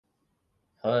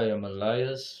Hi, I'm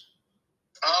Elias,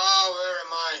 Where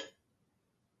am I?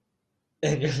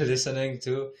 and you're listening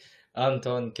to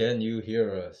Anton. Can you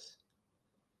hear us?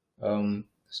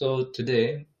 So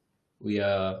today we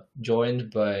are joined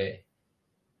by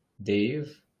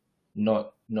Dave,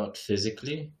 not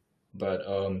physically, but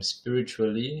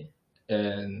spiritually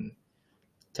and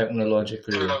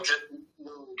technologically. No,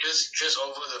 just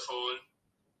over the phone.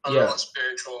 I'm Yeah. not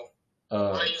spiritual. What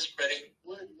Uh, are you spreading?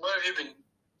 What have you been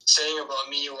saying about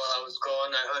me while I was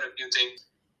gone? I heard a few things.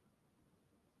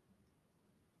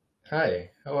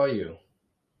 Hi. How are you?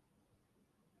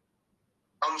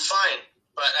 I'm fine,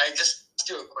 but I just asked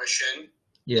you a question, and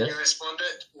you Yes.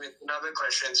 responded with another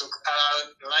question. So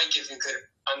I'd like if you could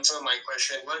answer my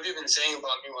question. What have you been saying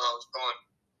about me while I was gone?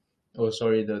 Oh,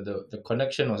 sorry. The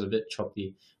connection was a bit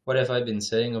choppy. What have I been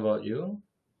saying about you?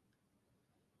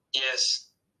 Yes.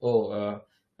 Oh,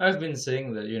 I've been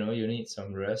saying that you need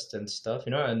some rest and stuff.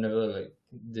 I never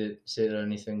did say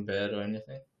anything bad or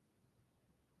anything.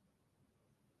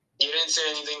 You didn't say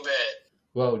anything bad.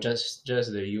 Well, just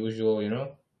the usual.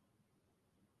 And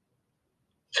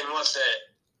what's that?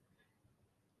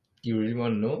 You really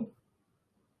want to know?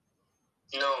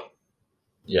 No.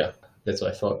 Yeah, that's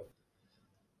what I thought.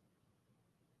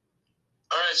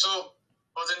 All right. So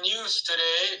for the news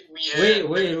today, we Wait, had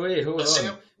wait, wait. a Hold on.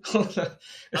 Singapore. Hold on.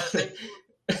 Thank you.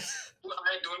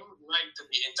 I don't like to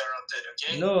be interrupted,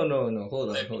 okay? No, no, no. Hold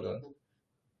on, Let me. hold on.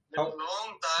 It's a How?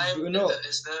 long time that the No.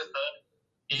 listeners heard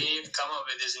Dave come up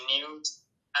with this news.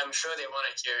 I'm sure they want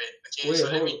to hear it, okay? Wait, So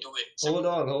let me do it.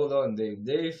 hold on, Dave.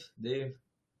 Dave.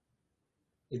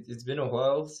 It's been a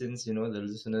while since the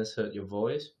listeners heard your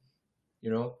voice.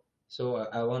 So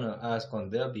I want to ask on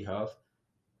their behalf.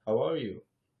 How are you?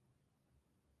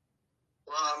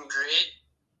 Well, I'm great.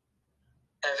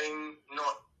 Having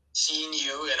not seen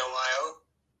you in a while,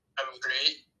 I'm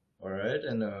great. All right,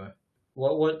 and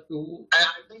what?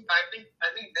 I think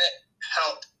that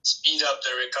helped speed up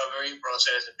the recovery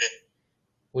process a bit.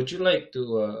 Would you like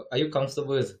to? Are you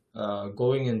comfortable with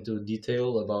going into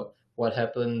detail about what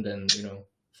happened and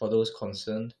for those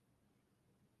concerned?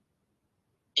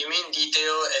 You mean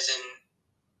detail as in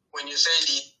when you say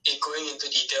going into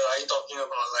detail, are you talking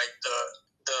about like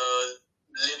the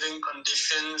living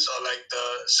conditions or like the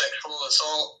sexual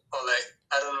assault or like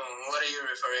I don't know what are you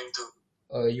referring to?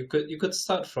 You could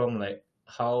start from like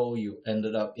how you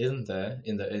ended up in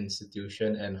the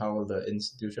institution and how the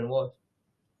institution was.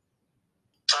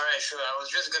 All right, sure. I was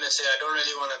just gonna say I don't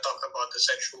really want to talk about the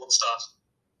sexual stuff.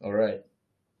 All right.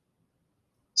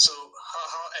 So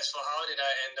how as for how did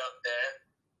I end up there?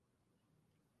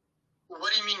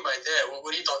 What do you mean by there?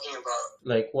 What are you talking about?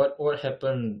 Like what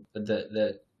happened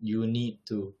that you need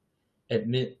to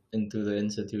admit into the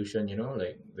institution?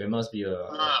 Like there must be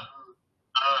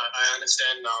I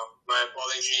understand now. My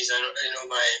apologies.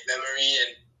 My memory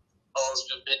and all was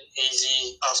a bit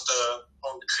hazy after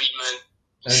all the treatment.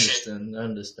 I Shit. understand. I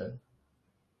understand.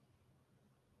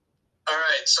 All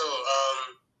right. So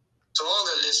to all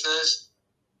the listeners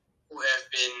who have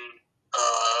been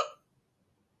uh,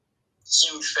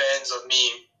 huge fans of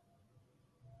me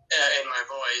and my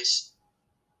voice,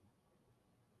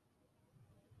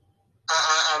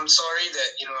 I'm sorry that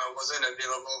I wasn't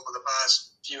available for the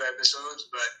past few episodes,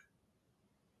 but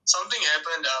something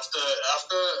happened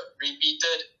after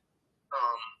repeated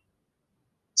um,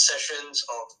 sessions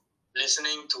of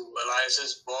listening to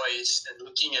Elias's voice and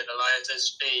looking at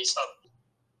Elias's face up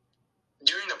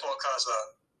during the podcast.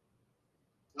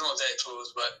 Not that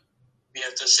close, but we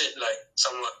have to sit like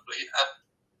somewhat.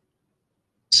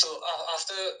 So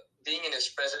after being in his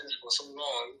presence for so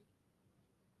long,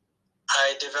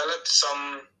 I developed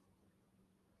some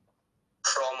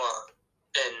trauma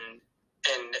and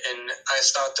and I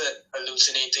started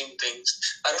hallucinating things.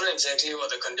 I don't know exactly what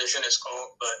the condition is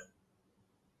called, but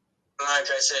like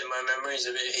I said, my memory is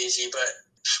a bit hazy. But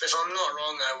if I'm not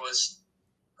wrong, I was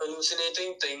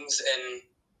hallucinating things and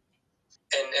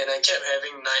I kept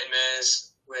having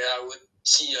nightmares where I would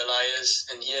see Elias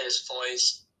and hear his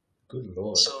voice. Good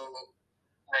lord. So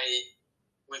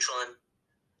which one?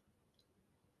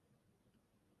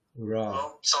 Ra.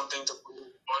 Well, something to put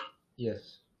on.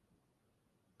 Yes.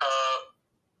 Uh,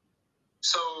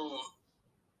 so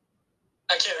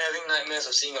I kept having nightmares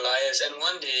of seeing Elias, and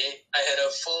one day I had a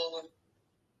full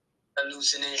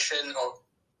hallucination of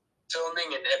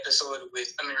filming an episode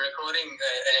recording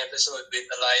an episode with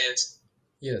Elias.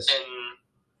 Yes.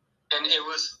 And it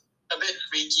was a bit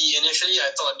freaky. Initially,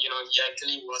 I thought, he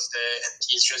actually was there and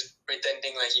he's just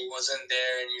pretending like he wasn't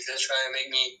there and he's just trying to make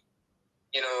me,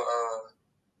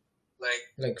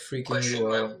 like freaking question you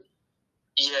my. out.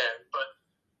 Yeah, but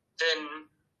then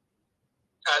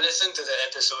I listened to the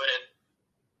episode and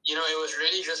it was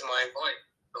really just my boy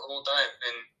the whole time,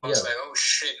 and I was like, oh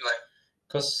shit, like,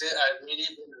 cause I've really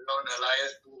been around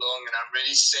Elias too long, and I'm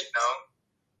really sick now.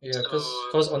 Yeah,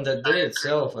 cause on that day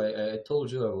itself, I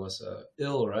told you I was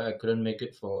ill, right? I couldn't make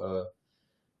it for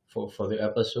the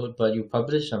episode, but you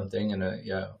published something, and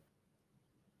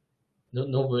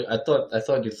nobody. I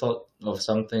thought you thought of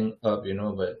something up,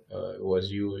 but it was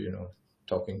you,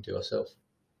 talking to yourself.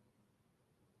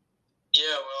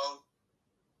 Yeah, well,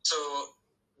 so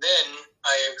then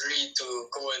I agreed to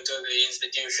go into the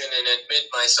institution and admit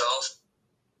myself,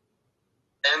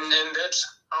 and that's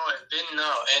how I've been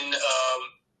now. And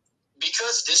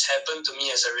because this happened to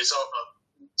me as a result of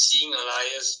seeing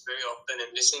Elias very often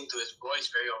and listening to his voice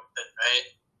very often, right?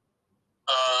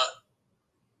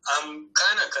 I'm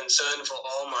kind of concerned for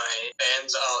all my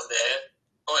fans out there,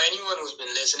 or anyone who's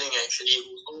been listening actually,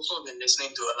 who's also been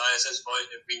listening to Elias's voice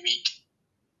every week.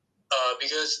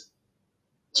 Because,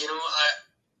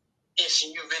 if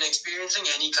you've been experiencing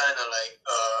any kind of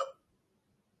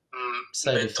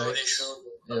mental issue,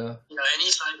 any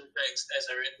side effects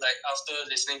after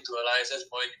listening to Elias's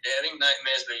voice, they're having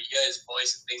nightmares where you hear his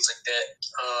voice and things like that,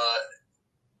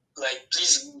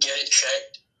 please get it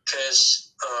checked,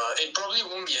 because it probably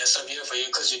won't be as severe for you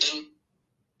because you didn't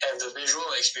have the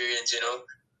visual experience,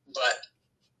 but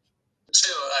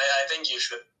still, I think you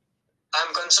should.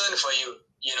 I'm concerned for you,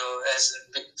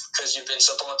 because you've been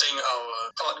supporting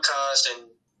our podcast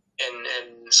and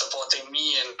supporting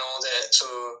me and all that. So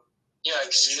yeah,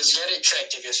 just get it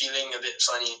checked if you're feeling a bit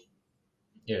funny.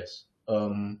 Yes.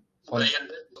 That's what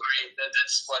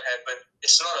happened.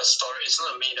 It's not a story. It's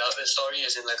not made up. A story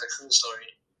is in a true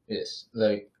story. Yes,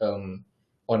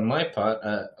 on my part,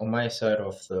 on my side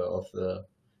of the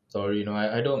story,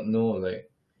 I don't know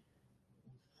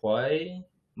why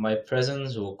my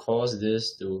presence will cause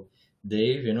this to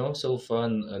Dave. So far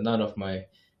none of my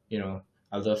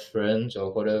other friends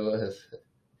or whatever have,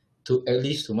 at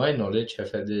least to my knowledge,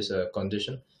 have had this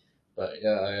condition. But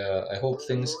yeah, I hope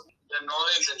things. The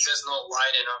knowledge is just not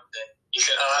wide enough. That you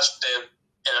should ask them,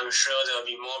 and I'm sure there'll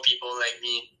be more people like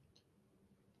me.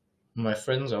 My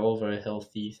friends are all very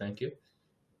healthy, thank you.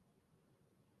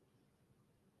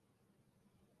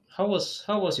 How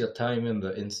was your time in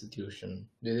the institution?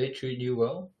 Did they treat you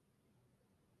well?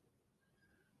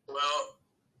 Well,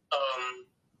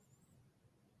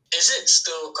 is it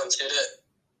still considered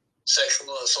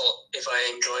sexual assault if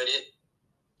I enjoyed it?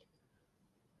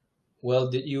 Well,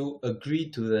 did you agree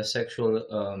to the sexual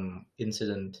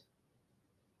incident?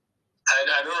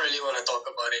 I don't really want to talk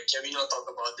about it. Can we not talk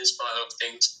about this part of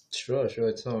things? Sure.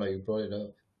 It's not like you brought it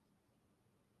up.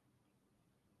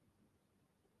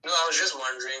 No, I was just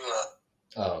wondering.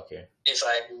 Okay. If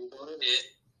I enjoyed it,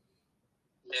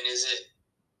 then is it?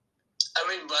 I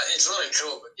mean, but it's not a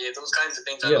joke. Yeah, those kinds of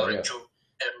things are not a joke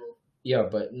at all. Yeah,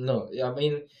 but no. I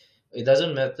mean, it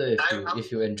doesn't matter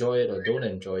if you enjoy it or don't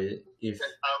enjoy it. If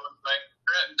I would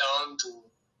grab down to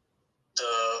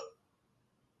the.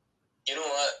 You know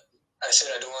what? I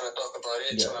said I don't want to talk about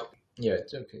it. Yeah,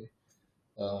 it's okay.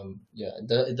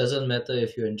 It doesn't matter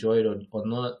if you enjoy it or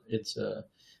not. It's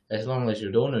as long as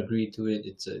you don't agree to it,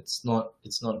 it's not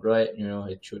right.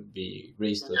 It should be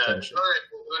raised to attention. If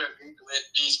you don't agree to it,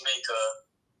 please make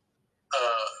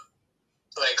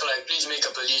please make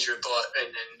a police report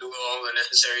and do all the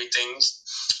necessary things.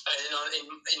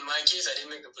 In my case, I didn't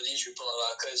make a police report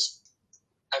because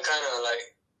I kind of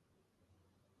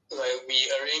we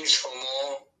arranged for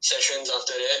more sessions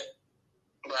after that,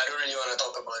 but I don't really want to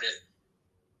talk about it.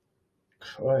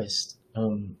 Christ.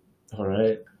 All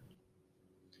right.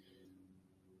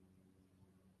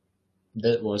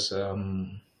 That was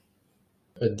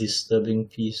a disturbing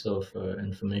piece of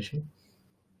information.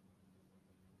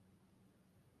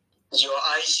 Your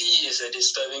IC is a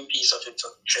disturbing piece of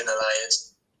information,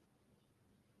 Elias.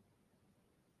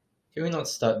 Can we not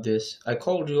start this? I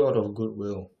called you out of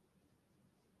goodwill.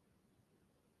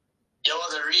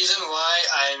 The reason why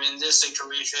I'm in this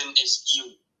situation is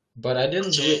you. But I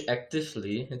didn't do it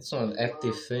actively. It's not an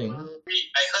active thing. I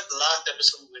heard the last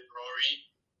episode with Rory,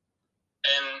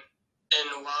 and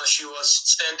while she was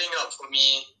standing up for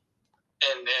me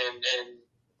and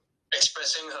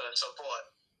expressing her support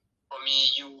for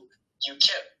me, you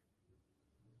kept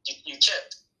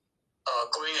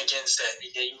going against that.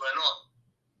 You were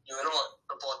not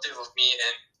supportive of me,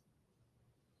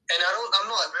 and I'm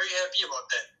not very happy about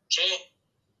that. Okay.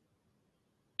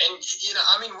 And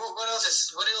what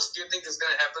else do you think is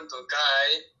gonna happen to a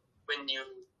guy when you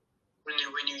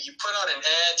put out an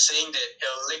ad saying that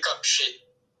he'll lick up shit,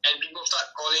 and people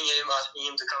start calling him, asking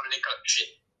him to come lick up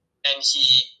shit, and he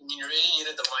really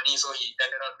needed the money, so he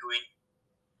ended up doing.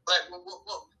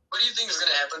 What do you think is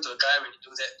gonna happen to a guy when you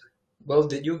do that? Well,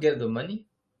 did you get the money?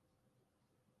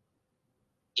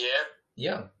 Yeah.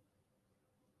 Yeah,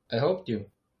 I helped you.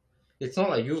 It's not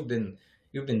like you've been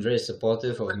very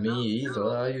supportive of But me now, either,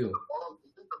 are you?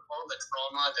 because of all the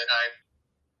trauma that I've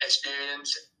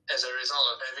experienced as a result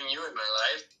of having you in my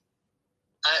life,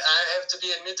 I have to be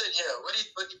admitted here. What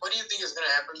do you think is going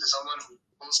to happen to someone who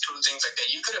goes through things like that?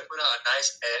 You could have put out a nice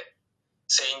ad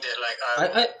saying that,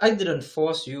 like, I didn't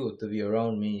force you to be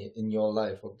around me in your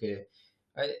life, okay?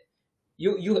 I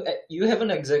you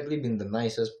haven't exactly been the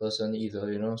nicest person either,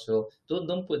 so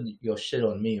don't put your shit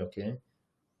on me, okay?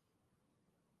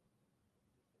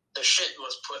 the shit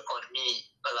was put on me,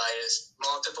 Elias,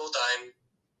 multiple times,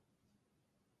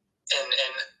 and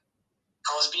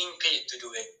I was being paid to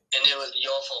do it, and it was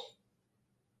your fault.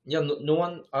 Yeah, no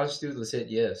one asked you to say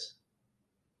yes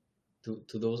to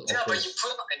those Yeah, but offers. you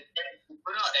put out an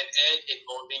ad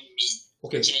involving me.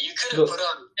 Okay, You could have look, put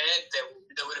out an ad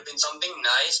that would have been something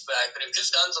nice, but I could have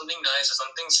just done something nice or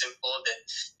something simple and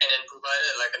then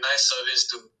provided like a nice service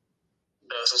to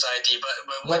the society. But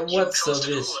what you what chose to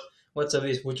do service? was, What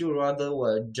service? Would you rather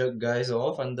jerk guys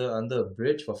off under a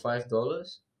bridge for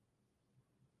 $5?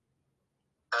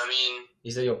 I mean,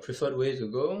 Is that your preferred way to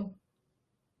go?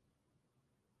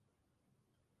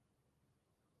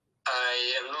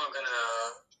 I am not gonna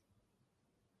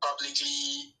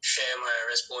publicly share my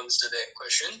response to that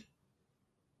question.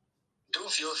 Do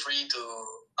feel free to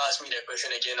ask me that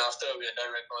question again after we are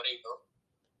done recording, though.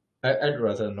 I'd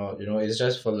rather not. It's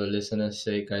just for the listener's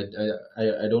sake.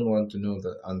 I don't want to know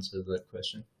the answer to that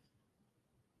question.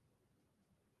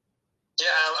 Yeah,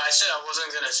 I said I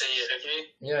wasn't gonna say it. Okay.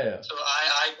 Yeah. So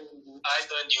I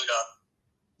turned you down.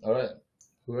 All right.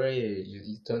 Hooray!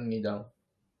 You turned me down.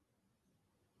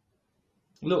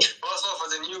 Look, Also for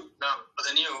the news now, for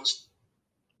the news.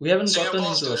 we haven't Singapore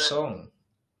gotten into a student- song.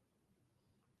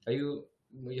 Have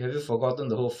you forgotten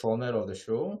the whole format of the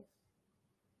show?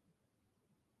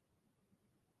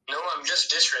 No, I'm just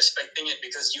disrespecting it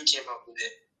because you came up with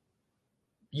it.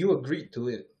 You agreed to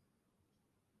it.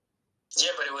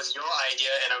 Yeah, but it was your idea,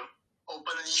 and I'm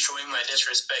openly showing my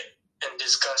disrespect and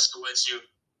disgust towards you.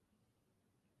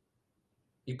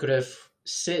 You could have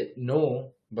said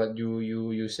no, but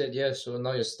you said yes, so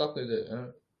now you're stuck with it. Huh?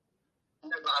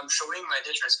 Yeah, but I'm showing my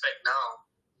disrespect now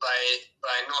by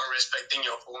not respecting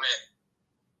your format.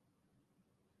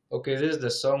 Okay, this is the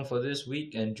song for this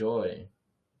week. Enjoy.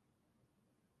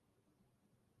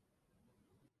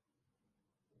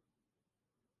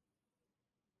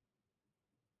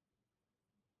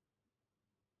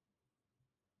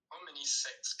 How many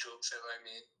sex jokes have I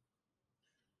made?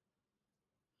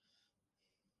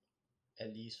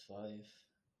 At least 5.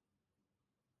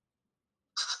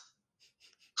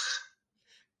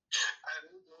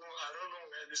 I don't know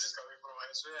where this is coming from. I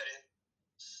swear I didn't.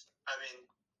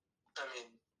 I mean,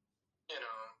 you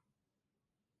know.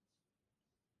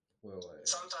 Well,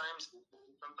 Sometimes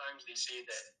they say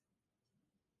that.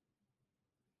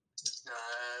 Nah,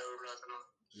 I would rather not.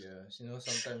 yeah,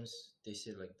 sometimes they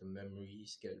say like the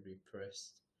memories get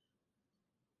repressed.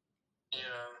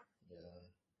 Yeah. Yeah.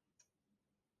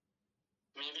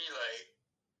 Maybe like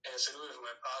it has to do with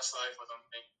my past life or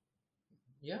something.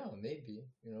 Yeah, maybe.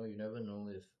 You never know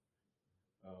if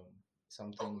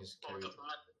something is Or carried. the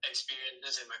bad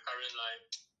experiences in my current life.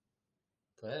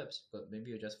 Perhaps, but maybe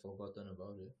you just forgotten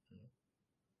about it.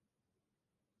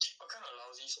 What kind of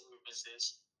lousy song is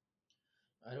this?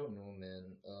 I don't know, man.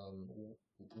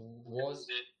 Was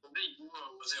it you or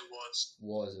was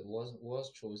it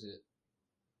Was chose it.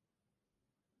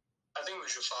 I think we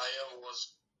should fire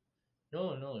Was.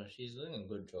 No, she's doing a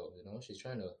good job. She's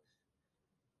trying to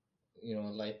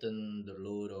lighten the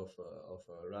load of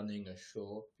running a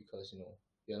show because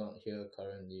you're not here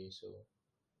currently, so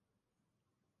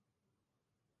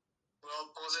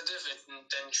Well, positive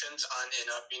intentions aren't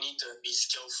enough. You need to be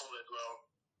skillful as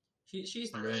well.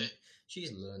 she's All learning. right.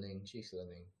 She's learning.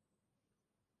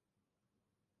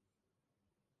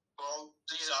 Well,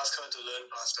 please ask her to learn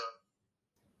faster.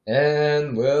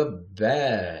 And we're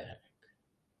back.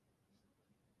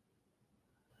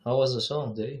 How was the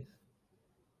song, Dave?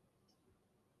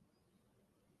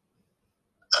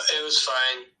 It was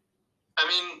fine. I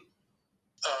mean,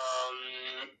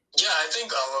 yeah, I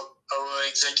think our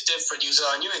executive producer,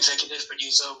 our new executive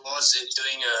producer, is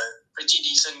doing a pretty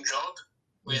decent job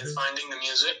with finding the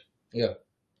music. Yeah,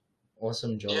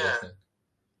 awesome job. Yeah. I think.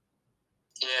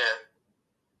 Yeah.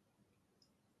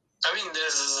 I mean,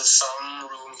 there's some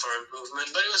room for improvement,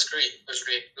 but it was great. It was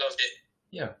great. Loved it.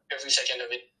 Yeah. Every second of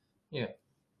it. Yeah.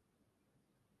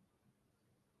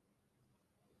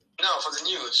 Now for the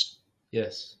news.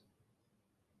 Yes.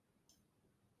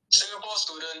 Singapore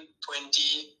student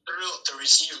 20 thrilled to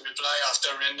receive reply after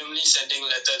randomly sending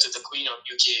letter to the Queen of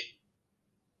UK.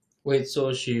 Wait,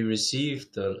 so she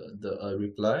received the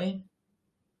reply?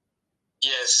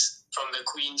 Yes, from the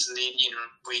Queen's lady in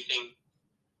waiting.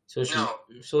 So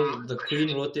the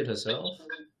Queen wrote it herself?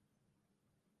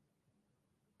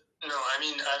 No, I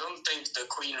mean, I don't think the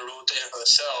Queen wrote it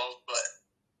herself, but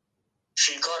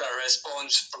she got a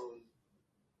response from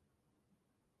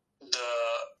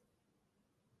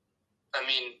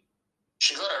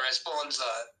she got a response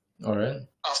Alright.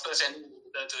 after sending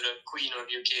it to the Queen of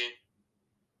UK.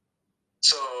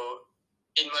 So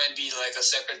it might be like a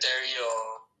secretary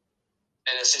or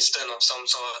an assistant of some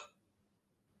sort.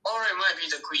 Or it might be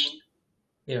the Queen.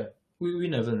 Yeah, we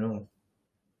never know.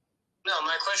 Now,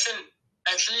 my question,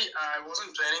 actually, I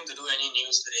wasn't planning to do any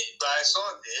news today, but I saw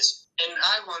this, and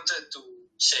I wanted to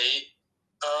say,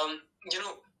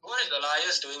 what is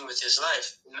Elias doing with his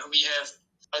life? We have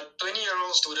a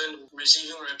 20-year-old student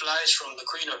receiving replies from the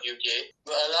Queen of UK,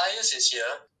 but Elias is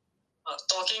here,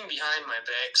 talking behind my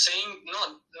back, saying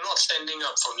not standing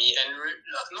up for me, and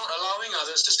not allowing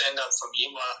others to stand up for me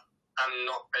while I'm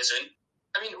not present.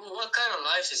 I mean, what kind of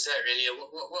life is that really?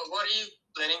 What are you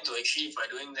planning to achieve by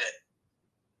doing that?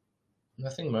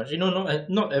 Nothing much.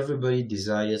 Not everybody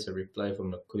desires a reply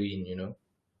from a queen, Yeah,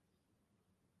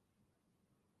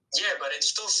 but it's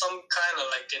still some kind of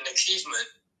like an achievement.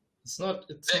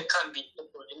 That can't be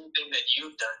for anything that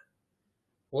you've done.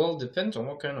 Well, depends on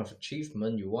what kind of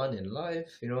achievement you want in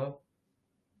life, Well,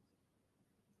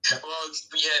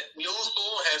 we also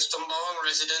have Sembawang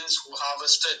residents who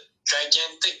harvested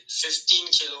gigantic 15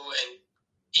 kilo and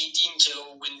 18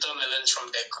 kilo winter melons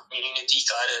from their community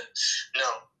garden.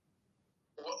 Now,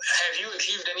 have you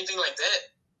achieved anything like that?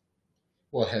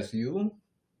 Well, have you?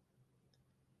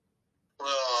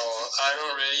 Well, I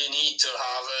don't really need to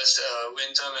harvest a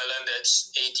winter melon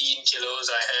that's 18 kilos.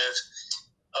 I have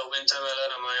a winter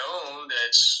melon of my own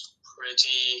that's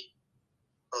pretty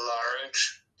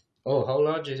large. Oh, how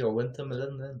large is your winter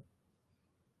melon then?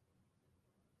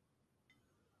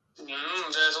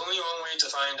 There's only one way to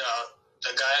find out.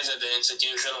 The guys at the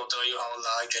institution will tell you how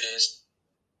large it is.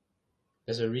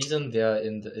 There's a reason they are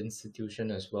in the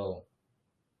institution as well.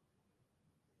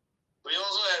 We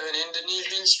also have an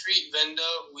Indonesian street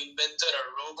vendor who invented a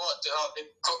robot to help him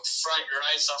cook fried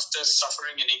rice after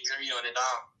suffering an injury on an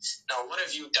arm. Now, what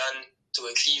have you done to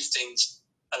achieve things,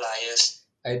 Elias?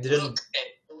 I didn't. Look at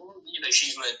the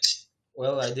achievement.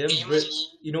 Well, I didn't.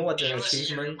 You know what's an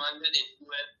achievement? Remanded in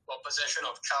UN for possession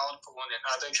of child porn and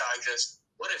other charges.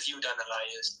 What have you done,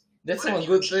 Elias? That's not a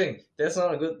good thing. That's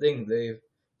not a good thing, Dave.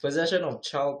 Possession of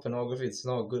child pornography is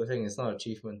not a good thing. It's not an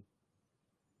achievement.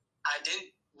 I didn't.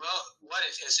 Well, what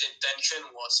if his intention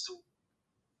was to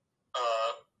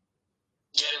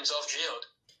get himself jailed?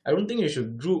 I don't think you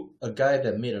should group a guy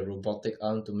that made a robotic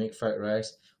arm to make fried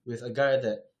rice with a guy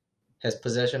that has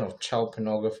possession of child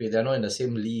pornography. They're not in the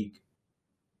same league.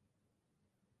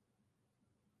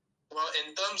 Well,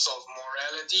 in terms of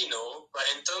morality, no. But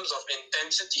in terms of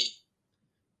intensity.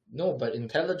 No, but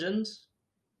intelligence?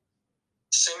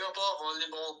 Singapore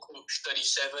volleyball coach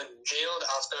 37 jailed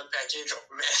after package of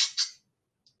meth.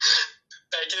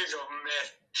 Package of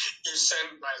meth he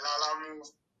sent by Lalamove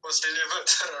was delivered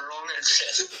to the wrong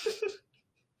address.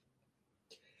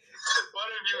 What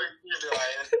have you achieved,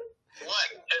 Ryan? What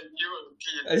have you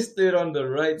achieved? I stayed on the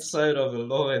right side of the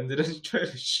law and didn't try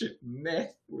to ship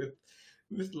meth with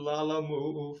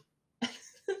Lalamove.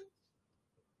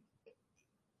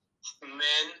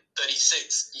 Man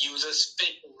 36 uses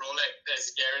fake Rolex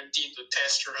as guaranteed to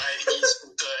test ride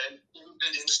e-scooter and used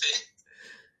it instead.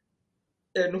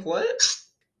 And what?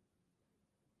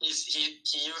 He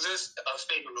uses a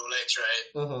fake Rolex, right?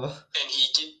 And he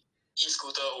gives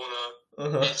e-scooter owner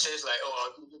and says like, oh,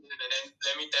 I'll do it, and then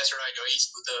let me test ride your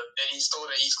e-scooter. Then he stole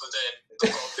the e-scooter and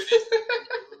took off with it.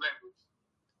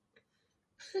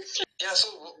 Yeah, so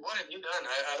what have you done?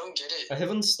 I don't get it. I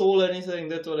haven't stole anything.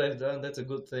 That's what I've done. That's a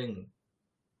good thing.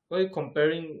 Why are you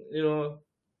comparing,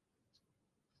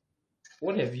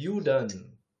 what have you done?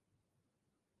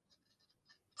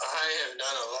 I have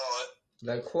done a lot.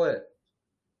 Like what?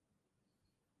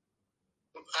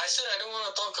 I said I don't want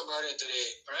to talk about it today,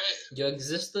 right? Your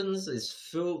existence is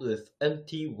filled with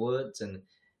empty words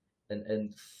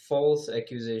and false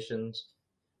accusations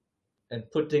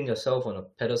and putting yourself on a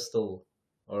pedestal,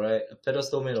 alright? A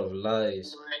pedestal made of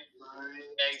lies.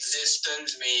 My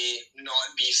existence may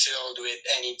not be filled with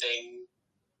anything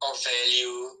of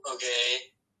value,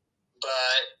 okay?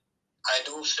 But I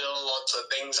do fill lots of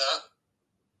things up.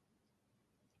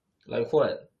 Like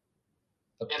what?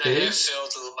 I have filled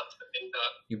lots of things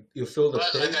up. You feel the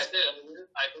But like pain? I said,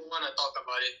 I don't want to talk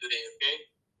about it today, okay?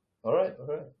 Alright.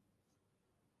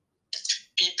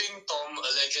 Peeping Tom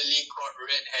allegedly caught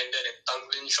red-handed at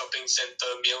Tanglin Shopping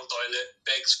Centre male toilet,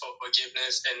 begs for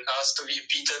forgiveness and asked to be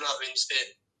beaten up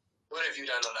instead. What have you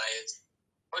done, Elias?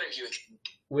 What have you achieved?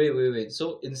 Wait.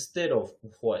 So instead of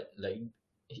what? Like,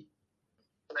 he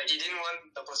didn't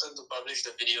want the person to publish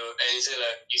the video, and he said,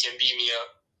 like, you can beat me up.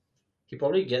 he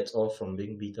probably gets off from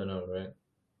being beaten up, right?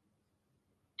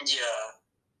 Yeah.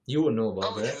 You would know How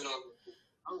about would that. you know?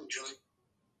 How would you?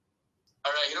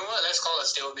 Alright, you know what? Let's call a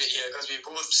stalemate here because we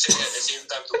both said it at the same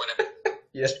time to one another.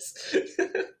 Yes.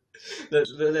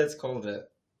 let's call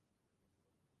that.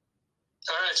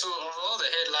 Alright, so of all the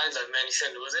headlines I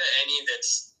mentioned, was there any that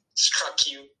struck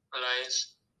you,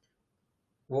 Elias?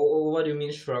 What do you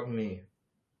mean struck me?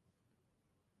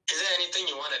 Is there anything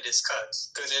you want to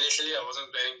discuss? Because initially I wasn't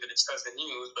planning to discuss the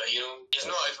news, but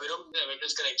if we don't do that, we're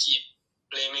just going to keep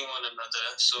blaming one another.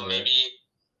 So maybe...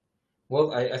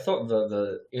 Well, I thought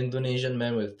the Indonesian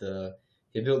man with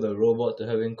he built a robot to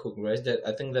help him cook rice.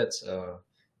 I think that's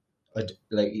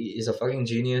he's a fucking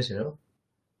genius, you know?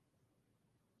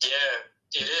 Yeah,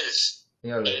 it is.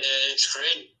 Yeah, it's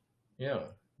great.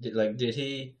 Yeah. Did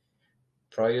he,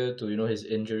 prior to his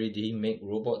injury, did he make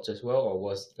robots as well, or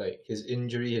was his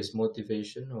injury his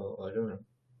motivation, or I don't know?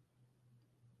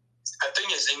 I think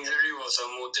his injury was a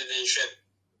motivation,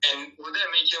 and would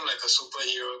that make him like a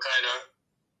superhero kind of?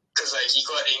 Because he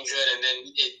got injured, and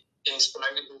then it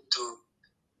inspired him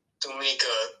to make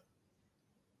a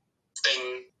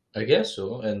thing. I guess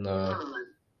so, and kind of like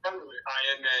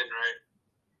Iron Man,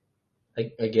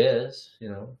 right? I guess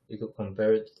you could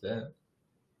compare it to that.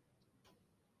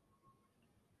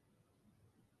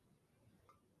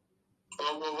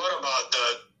 Well, what about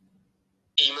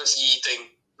the Amos Yee thing?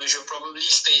 We should probably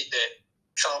state that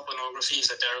child pornography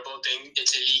is a terrible thing.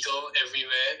 It's illegal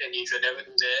everywhere, and you should never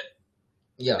do that.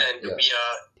 Yeah. And we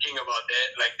are thinking about that.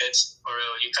 Like, that's for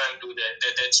real. You can't do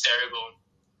that. That's terrible.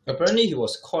 Apparently, he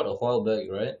was caught a while back,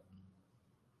 right?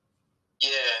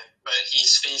 Yeah, but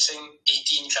he's facing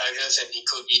 18 charges, and he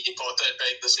could be deported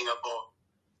back to Singapore.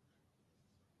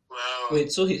 Wow.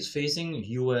 Wait, so he's facing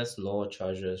U.S. law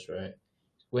charges, right?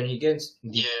 When he gets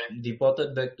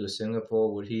deported back to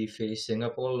Singapore, would he face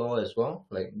Singapore law as well?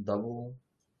 Like double?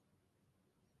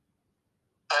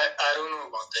 I don't know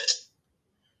about that.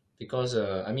 Because,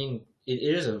 I mean, it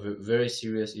is a very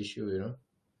serious issue, you know?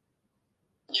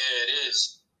 Yeah, it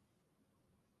is.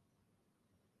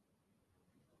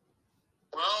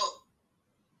 Well,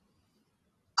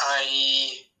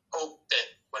 I hope that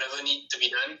whatever needs to be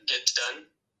done gets done.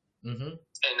 Mm-hmm.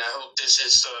 And I hope this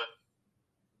is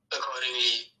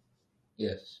accordingly.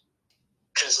 Yes.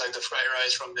 Just like the fried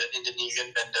rice from the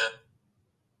Indonesian vendor.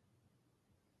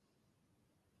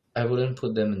 I wouldn't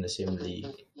put them in the same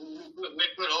league.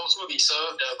 It would also be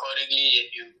served accordingly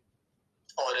if you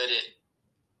ordered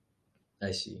it.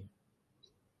 I see.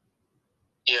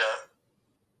 Yeah.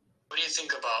 What do you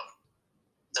think about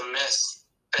the mess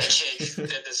package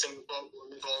that the Singapore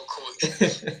volleyball coach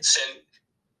sent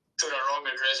to the wrong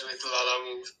address with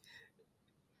Lalamove?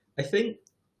 I think,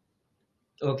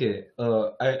 okay,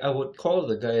 I would call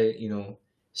the guy,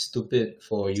 stupid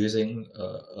for using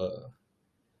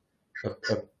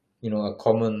a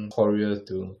common courier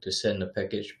to send a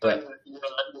package, but you're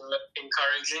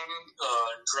encouraging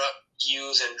drug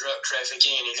use and drug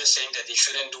trafficking, and you're just saying that they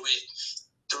shouldn't do it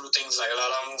through things like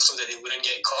Lalamove so that they wouldn't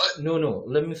get caught. No,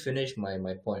 let me finish my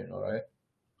point. All right,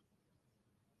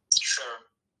 sure.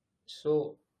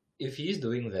 So if he's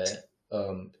doing that,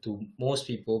 to most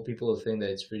people will think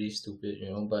that it's pretty stupid,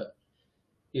 but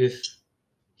if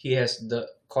he has the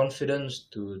confidence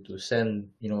to send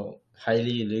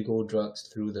highly illegal drugs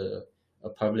through a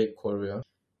public courier,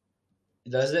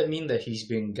 does that mean that he's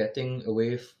been getting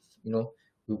away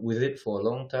with it for a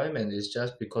long time, and it's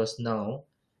just because now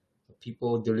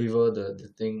people deliver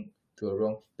the thing to a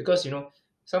wrong, because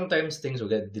sometimes things will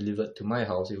get delivered to my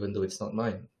house even though it's not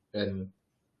mine, and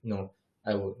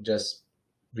I would just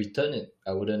return it.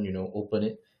 I wouldn't open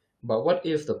it. But what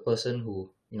if the person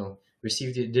who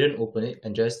received it didn't open it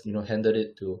and just handed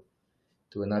it to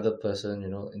another person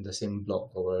in the same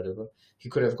block or whatever? He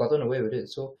could have gotten away with it.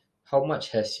 So how much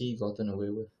has he gotten away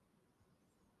with?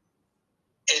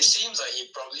 It seems like he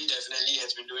probably definitely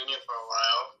has been doing it for a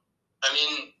while. I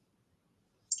mean,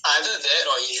 either that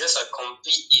or he's just a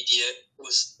complete idiot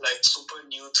who's like super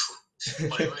new to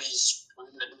whatever he's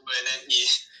trying to do, and then he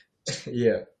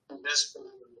just for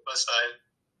the first time.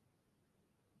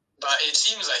 But it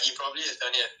seems like he probably has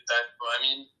done it at the time. But I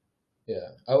mean,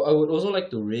 I would also like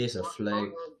to raise a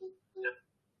flag.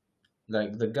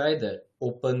 Like the guy that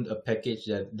opened a package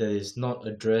that is not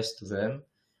addressed to them.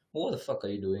 What the fuck are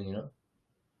you doing, you know?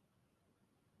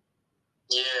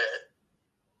 Yeah.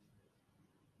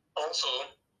 Also,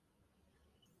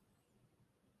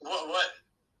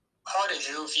 how did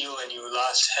you feel when you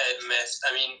last had meth?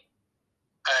 I mean,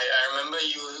 I remember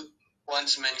you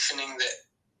once mentioning that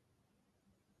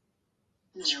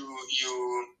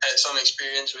you had some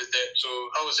experience with that. So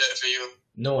how was that for you?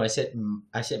 No, I said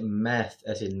math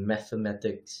as in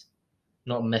mathematics,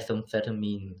 not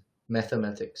methamphetamine.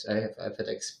 Mathematics. I've had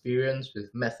experience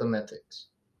with mathematics.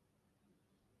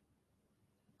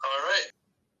 All right.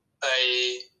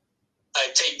 I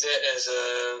take that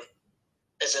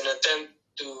as an attempt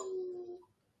to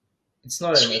It's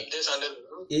not sweep this under the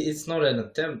rug. It's not an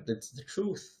attempt. It's the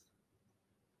truth.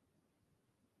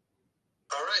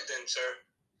 All right then, sir.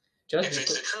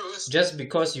 It's the truth. Just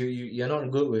because you're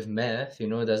not good with math, you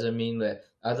know, doesn't mean that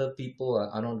other people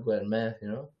are not good at math, you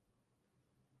know.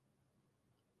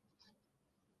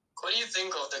 What do you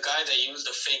think of the guy that used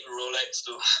the fake Rolex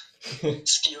to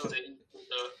steal the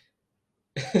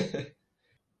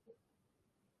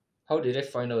How did they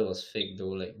find out it was fake though?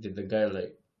 Like, did the guy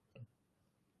like?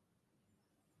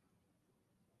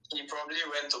 He probably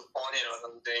went to pawn it or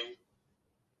something.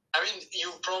 I mean,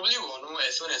 you probably will know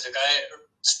as soon as a guy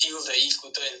steals the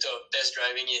e-scooter instead of test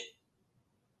driving it.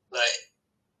 Like,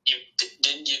 he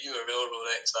didn't give you a real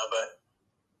Rolex, but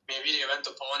maybe they went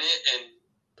to pawn it and...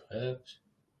 Perhaps.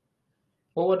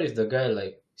 Well, what if the guy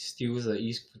like steals the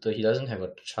e-scooter? He doesn't have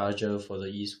a charger for the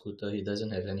e-scooter. He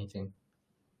doesn't have anything.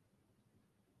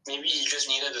 Maybe he just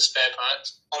needed the spare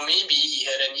parts. Or maybe he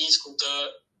had an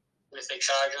e-scooter with a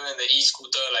charger and the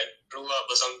e-scooter like blew up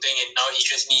or something and now he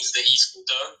just needs the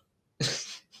e-scooter.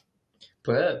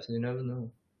 Perhaps, you never know.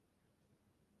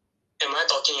 Am I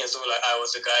talking as though like I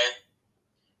was the guy?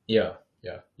 Yeah,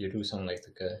 you do sound like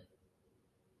the guy.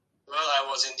 Well, I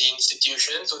was in the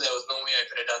institution, so there was no way I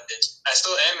could have done this. I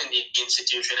still am in the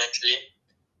institution, actually.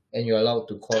 And you're allowed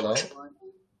to call out?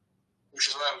 Which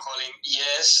is why I'm calling.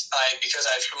 Yes, because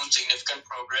I've shown significant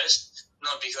progress,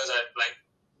 not because I've like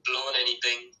blown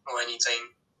anything or anything.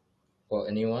 Or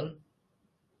anyone?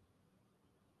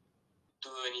 Do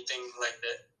anything like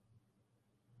that.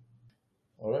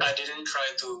 Alright. I didn't try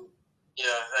to.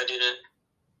 Yeah, I didn't.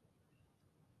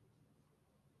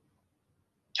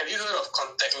 Have you heard of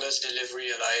contactless delivery,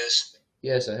 Elias?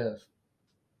 Yes, I have.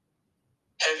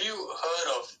 Have you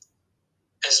heard of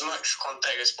as much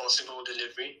contact as possible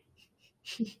delivery?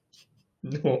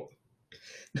 No.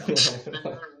 No, in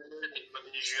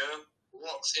Malaysia,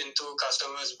 walks into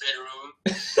customer's bedroom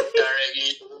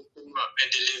directly to open up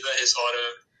and deliver his order.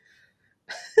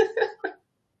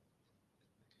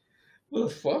 What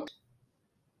the fuck?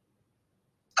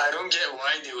 I don't get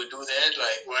why they would do that.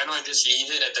 Like, why not just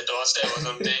leave it at the doorstep or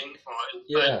something? Or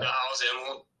inside the house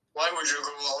and why would you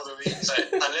go all the way inside?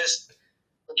 Unless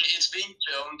it's being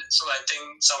filmed, so I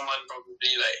think someone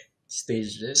probably like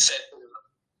staged it. Set it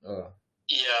up. Oh.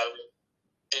 Yeah,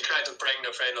 they tried to prank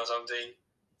the friend or something.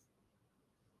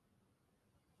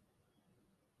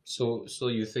 So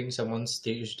you think someone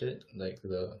staged it? Like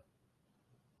the...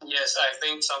 Yes, I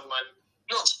think someone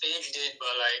not staged it,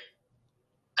 but like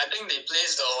I think they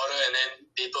placed the order and then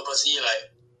they purposely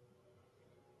like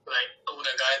told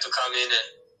the guy to come in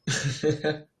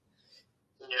and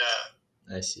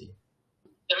yeah. I see.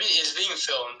 I mean, it's being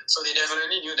filmed, so they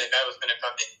definitely knew that guy was gonna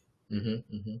come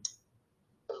in.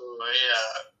 So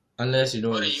yeah. Unless you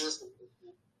know.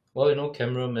 Well, you know,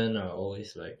 cameramen are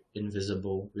always like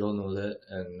invisible. We all know that,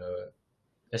 and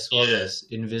as well as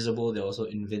invisible, they're also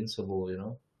invincible. You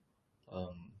know.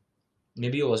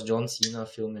 Maybe it was John Cena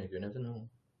filming. You never know.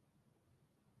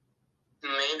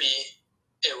 Maybe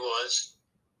it was.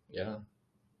 Yeah.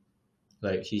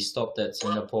 Like he stopped at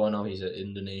Singapore, now he's at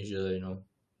Indonesia. You know.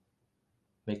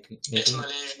 It's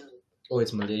Malaysia. Oh,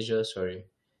 it's Malaysia. Sorry.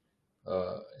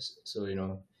 So you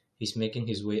know, he's making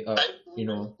his way up. You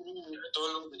know. I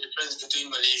don't know the difference between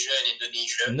Malaysia and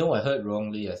Indonesia. No, I heard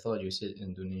wrongly. I thought you said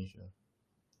Indonesia.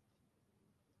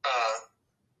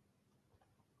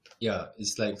 Yeah,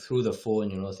 it's like through the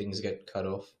phone, you know, things get cut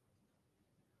off.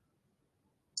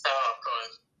 Of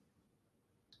course.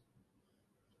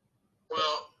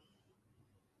 Well,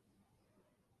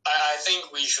 I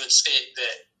think we should state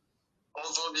that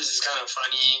although this is kind of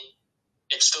funny,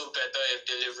 it's still better if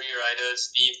delivery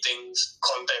riders leave things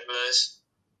contactless.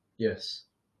 Yes.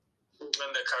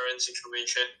 Given the current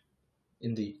situation.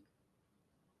 Indeed.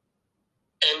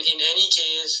 And in any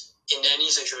case, in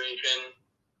any situation,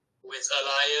 with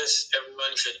Elias,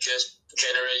 everyone should just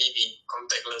generally be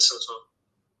contactless also.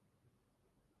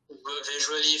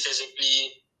 Visually,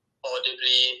 physically,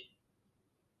 audibly,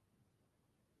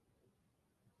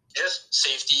 Just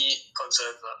safety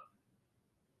concerns.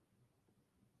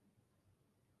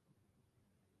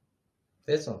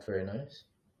 That's not very nice.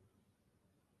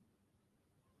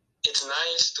 It's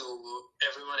nice to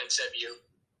everyone except you.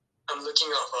 I'm looking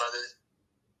out for others.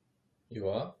 You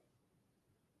are?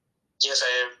 Yes,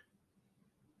 I am.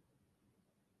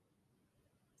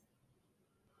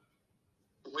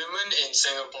 Women in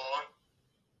Singapore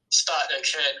start a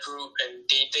chat group and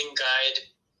dating guide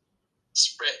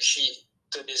spreadsheet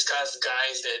to discuss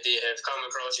guys that they have come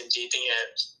across in dating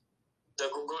apps. The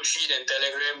Google Sheet and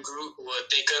Telegram group were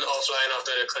taken offline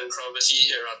after the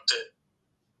controversy erupted.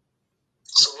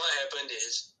 So what happened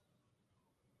is,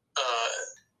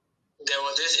 there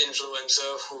was this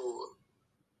influencer who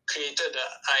created the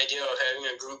idea of having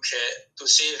a group chat to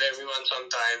save everyone some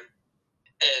time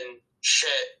and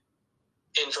share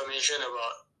information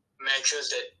about matches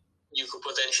that you could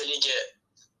potentially get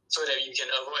so that you can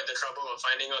avoid the trouble of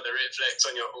finding out the red flags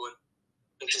on your own,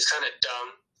 which is kind of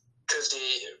dumb because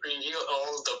they revealed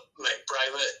all the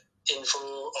private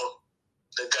info of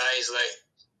the guys,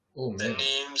 the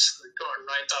names, got a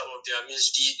write-up of their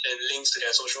misdeeds and links to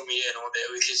their social media and all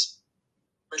that, which is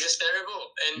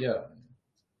terrible. And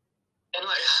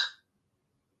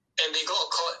and they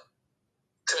got caught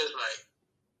because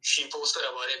she posted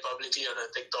about it publicly on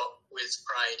her TikTok with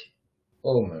pride.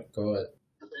 Oh my god.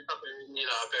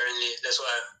 Apparently, that's what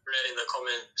I read in the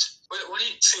comments. What do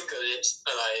you think of this,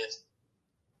 Elias?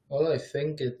 Well, I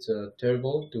think it's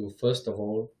terrible to, first of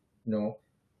all,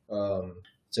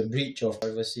 it's a breach of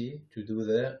privacy to do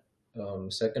that.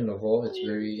 Second of all, I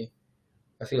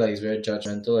feel like it's very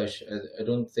judgmental. I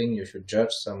don't think you should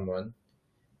judge someone,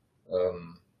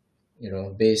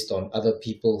 based on other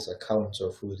people's accounts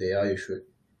of who they are. You should,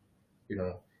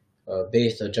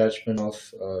 base the judgment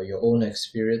of your own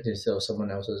experience instead of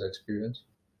someone else's experience.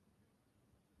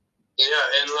 Yeah,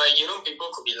 and people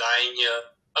could be lying here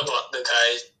about the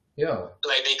guys. Yeah.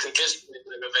 They could just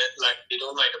they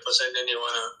don't like the person, then they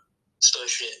wanna stir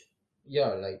shit.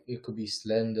 Yeah, it could be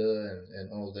slander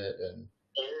and all that, and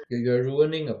you're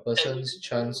ruining a person's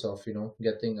chance of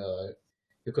getting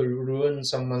you could ruin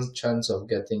someone's chance of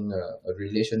getting a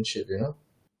relationship. Yeah,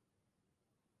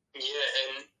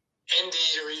 and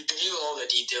they reveal all the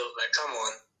details. Come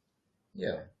on.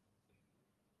 Yeah.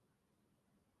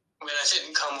 When I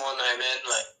said come on, I meant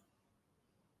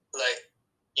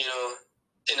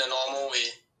in a normal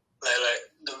way,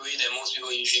 the way that most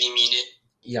people usually mean it.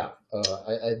 Yeah.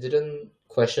 I didn't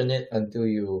question it until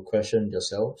you questioned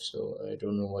yourself, so I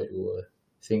don't know what you were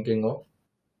thinking of.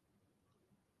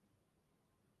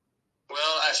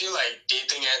 Well, I feel like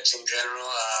dating apps in general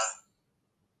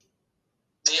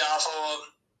they are for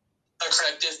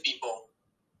attractive people.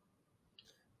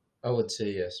 I would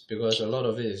say yes, because a lot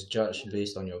of it is judged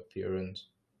based on your appearance.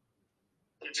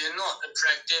 If you're not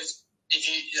attractive, I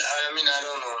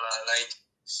don't know,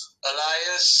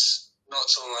 Elias, not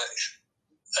so much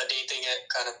a dating app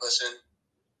kind of person.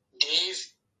 Dave,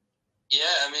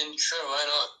 yeah, sure, why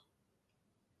not?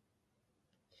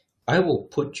 I will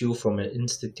put you from an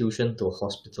institution to a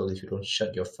hospital if you don't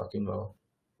shut your fucking mouth.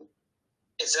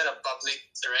 Is that a public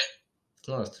threat? It's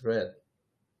not a threat.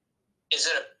 Is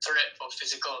it a threat for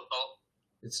physical assault?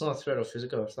 It's not a threat of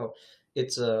physical assault.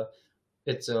 It's a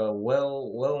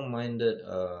well-minded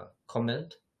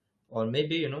comment on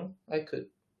maybe, I could,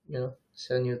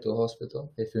 send you to a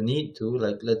hospital if you need to.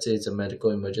 Let's say it's a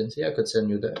medical emergency, I could send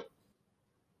you there.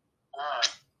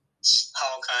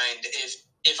 How kind.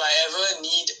 If I ever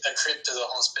need a trip to the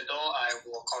hospital, I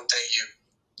will contact you.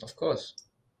 Of course.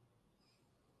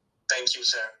 Thank you,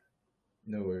 sir.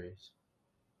 No worries.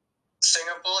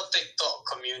 Singapore TikTok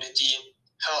community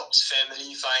helps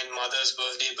family find mother's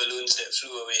birthday balloons that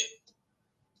flew away.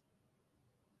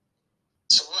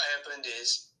 So what happened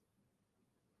is,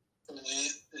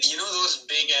 those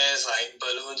big ass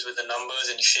balloons with the numbers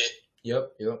and shit?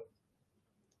 Yep. Yeah,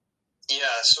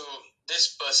 so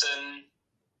this person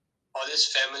or this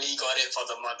family got it for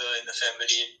the mother in the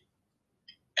family.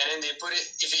 And then they put it,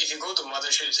 if you go to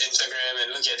Mothership's Instagram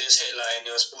and look at this headline,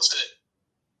 it was posted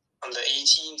on the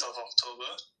 18th of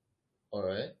October.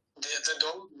 Alright. The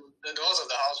doors of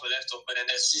the house were left open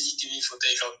and there's CCTV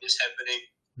footage of this happening.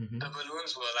 Mm-hmm. The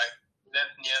balloons were left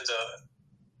near the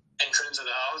entrance of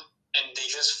the house and they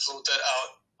just floated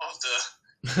out of the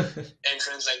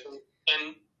entrance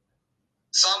and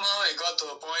somehow it got to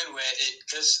a point where it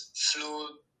just flew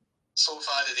so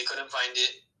far that they couldn't find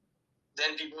it.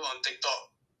 Then people on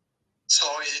TikTok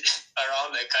saw it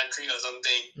around the country or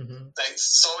something. Mm-hmm.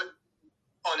 Saw it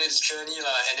on its journey and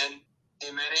then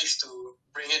they managed to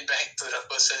bring it back to the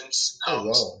person's house. Oh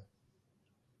wow.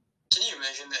 Can you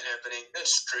imagine that happening?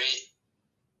 That's great.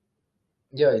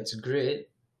 Yeah, it's great.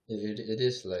 It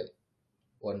is like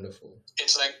wonderful.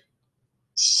 It's like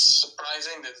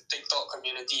surprising that the TikTok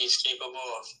community is capable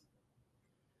of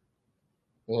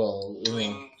Well,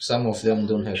 doing some of them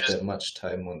don't have just that much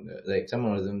time on their, like some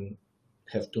of them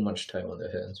have too much time on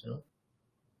their hands. yeah.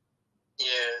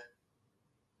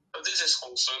 But this is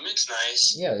wholesome. It's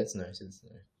nice. Yeah, it's nice. It's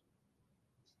nice.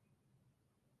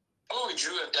 What would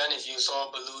you have done if you saw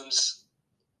balloons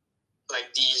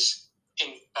like these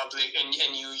in public and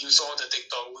you saw the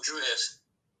TikTok? Would you have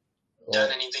done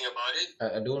Well, anything about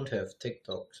it? I don't have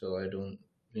TikTok, so I don't,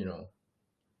 you know.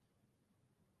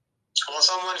 Or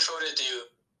someone showed it to you?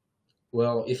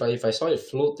 Well, if I saw it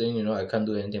floating, I can't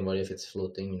do anything about it if it's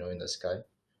floating, in the sky.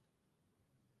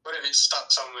 What if it's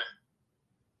stuck somewhere?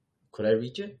 Could I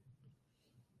reach it?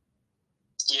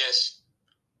 Yes.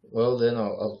 Well, then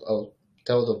I'll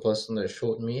tell the person that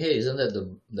showed me, hey, isn't that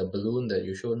the balloon that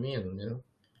you showed me? And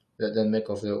let them make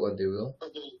of it what they will.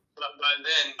 But then,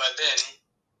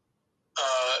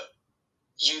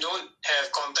 you don't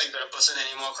have contact with the person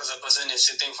anymore because the person is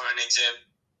sitting for an exam.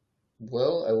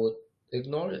 Well, I would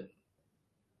ignore it.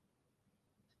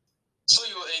 So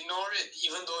you will ignore it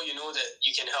even though you know that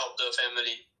you can help the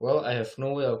family. Well, I have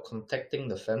no way of contacting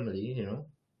the family. You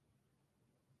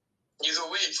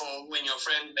can wait for when your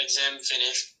friend exam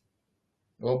finish.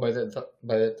 Well, by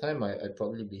that time, I'd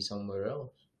probably be somewhere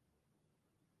else.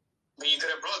 But you could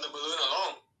have brought the balloon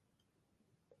along.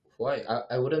 Why?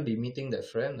 I wouldn't be meeting that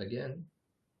friend again.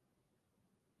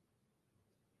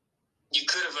 You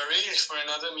could have arranged for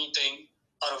another meeting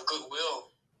out of goodwill.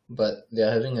 But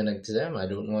they're having an exam. I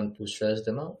don't want to stress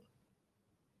them out.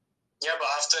 Yeah, but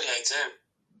after the exam.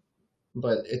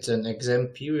 But it's an exam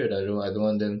period. I don't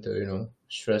want them to,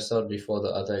 stress out before the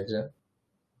other exam.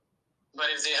 But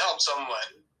if they help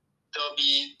someone, it'll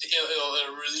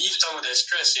relieve some of their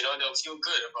stress, they'll feel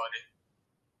good about it.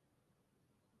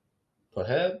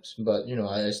 Perhaps, but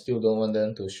I still don't want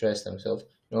them to stress themselves.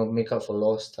 Make up for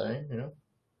lost time.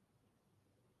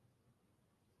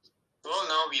 Well,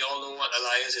 now we all know what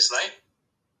Elias is like.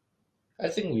 I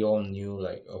think we all knew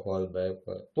like a while back,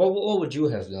 but what would you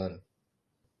have done?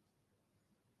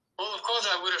 Well, of course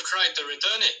I would have tried to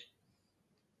return it.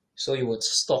 So you would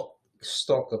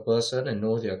stalk a person and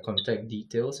know their contact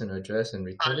details and address and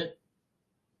return it?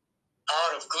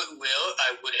 Out of goodwill,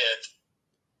 I would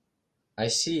have. I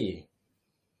see.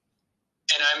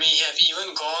 And I may have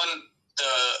even gone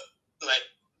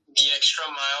the extra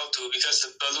mile too, because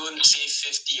the balloon say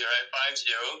 50, right?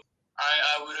 50.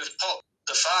 I would have popped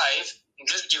the 5 and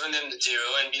just given them the 0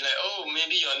 and be like, oh,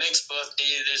 maybe your next birthday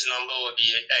this number will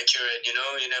be accurate, you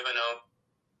never know.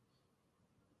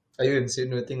 Are you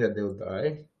insinuating that they'll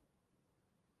die?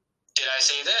 Did I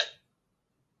say that?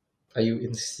 Are you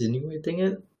insinuating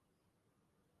it?